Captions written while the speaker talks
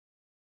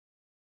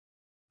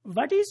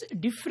What is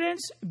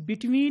difference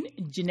between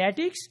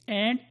genetics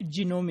and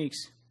genomics?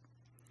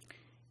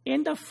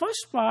 In the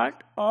first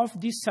part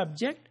of this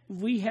subject,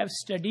 we have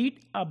studied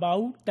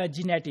about the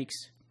genetics.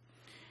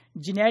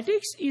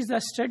 Genetics is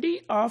the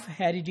study of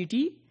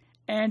heredity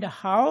and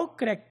how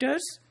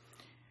characters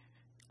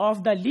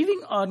of the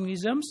living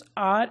organisms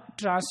are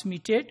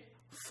transmitted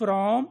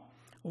from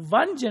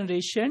one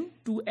generation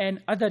to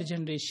another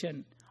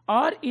generation.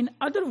 Or in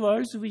other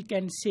words, we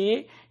can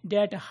say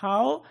that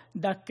how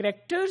the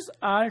characters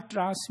are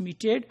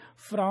transmitted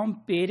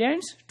from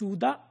parents to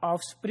the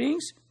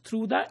offsprings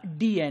through the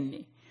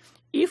DNA.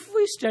 If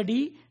we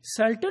study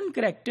certain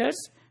characters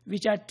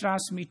which are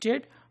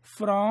transmitted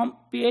from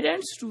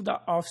parents to the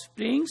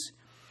offsprings,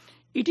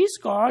 it is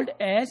called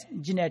as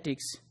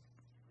genetics.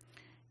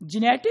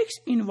 Genetics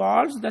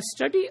involves the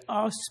study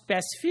of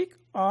specific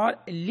or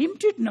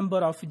limited number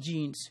of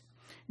genes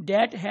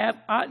that have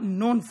a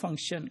known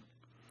function.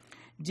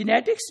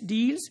 Genetics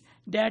deals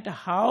that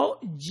how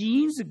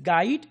genes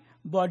guide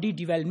body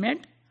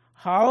development,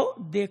 how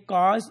they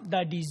cause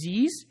the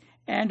disease,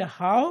 and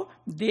how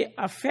they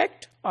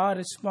affect or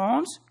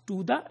respond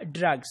to the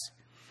drugs.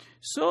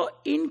 So,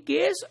 in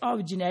case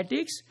of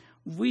genetics,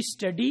 we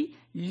study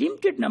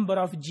limited number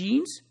of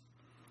genes,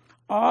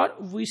 or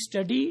we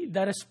study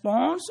the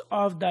response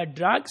of the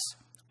drugs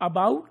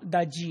about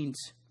the genes.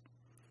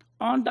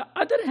 On the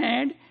other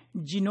hand,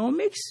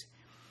 genomics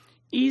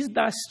is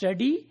the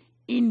study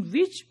in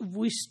which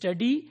we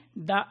study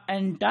the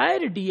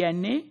entire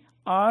DNA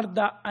or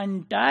the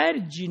entire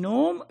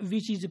genome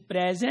which is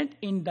present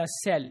in the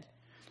cell.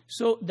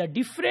 So the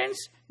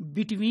difference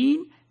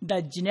between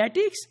the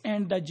genetics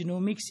and the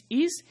genomics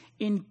is,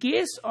 in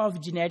case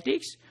of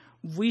genetics,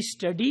 we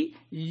study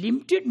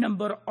limited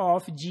number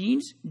of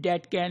genes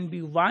that can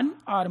be one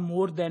or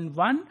more than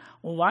one,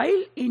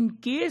 while in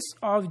case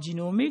of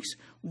genomics,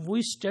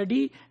 we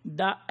study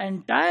the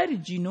entire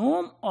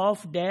genome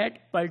of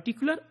that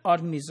particular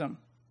organism.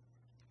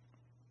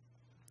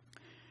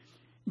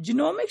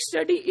 Genomic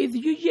study is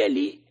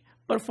usually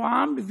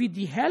performed with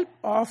the help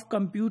of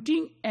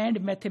computing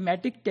and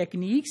mathematical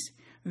techniques,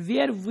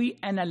 where we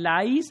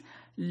analyze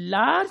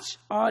large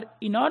or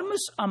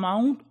enormous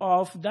amount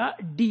of the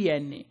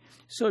DNA.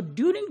 So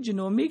during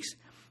genomics,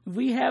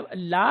 we have a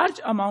large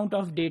amount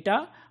of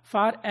data.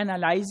 For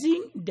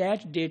analyzing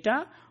that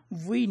data,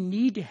 we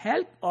need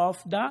help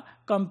of the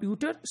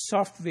computer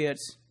softwares.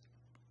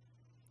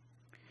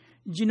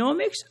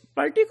 Genomics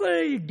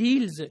particularly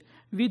deals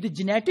with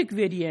genetic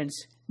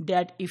variants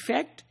that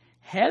affect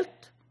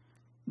health,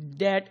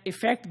 that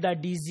affect the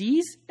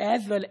disease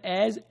as well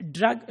as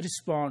drug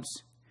response.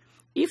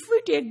 If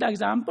we take the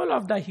example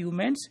of the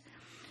humans,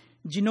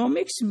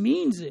 genomics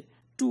means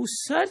to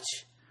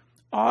search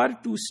or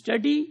to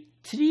study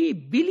 3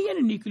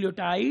 billion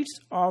nucleotides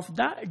of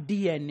the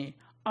DNA.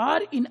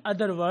 Or in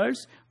other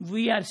words,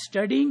 we are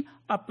studying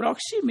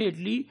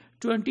approximately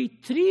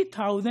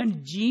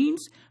 23,000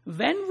 genes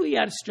when we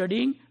are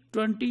studying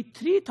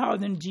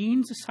 23,000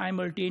 genes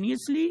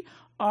simultaneously,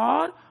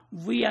 or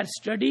we are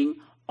studying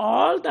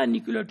all the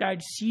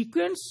nucleotide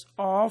sequence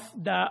of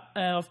the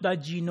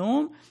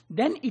genome,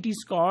 then it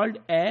is called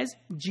as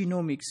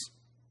genomics.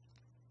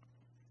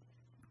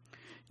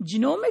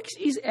 Genomics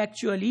is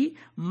actually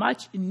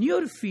much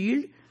newer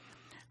field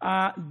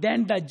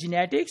than the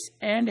genetics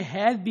and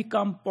has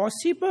become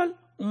possible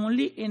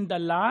only in the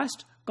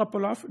last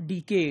couple of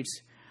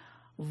decades.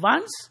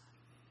 Once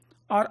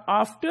or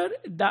after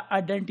the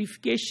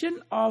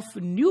identification of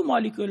new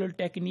molecular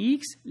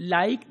techniques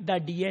like the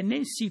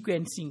DNA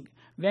sequencing.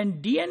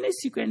 When DNA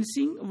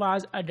sequencing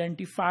was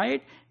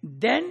identified,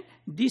 then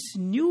this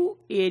new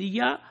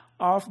area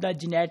of the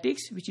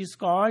genetics, which is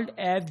called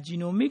as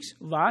genomics,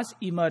 was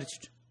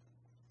emerged.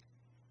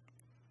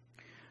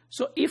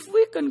 So if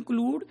we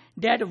conclude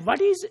that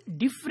what is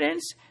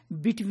difference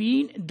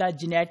between the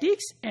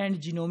genetics and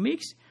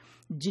genomics,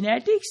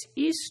 genetics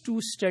is to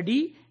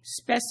study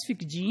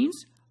specific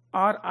genes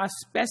or a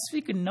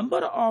specific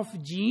number of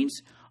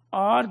genes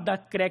or the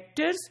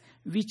characters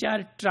which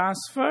are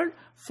transferred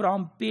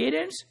from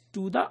parents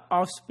to the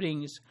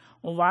offsprings.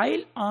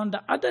 While on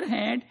the other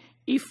hand,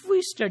 if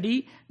we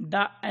study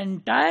the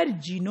entire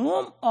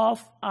genome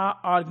of an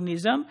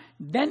organism,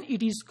 then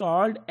it is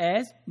called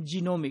as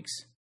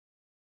genomics.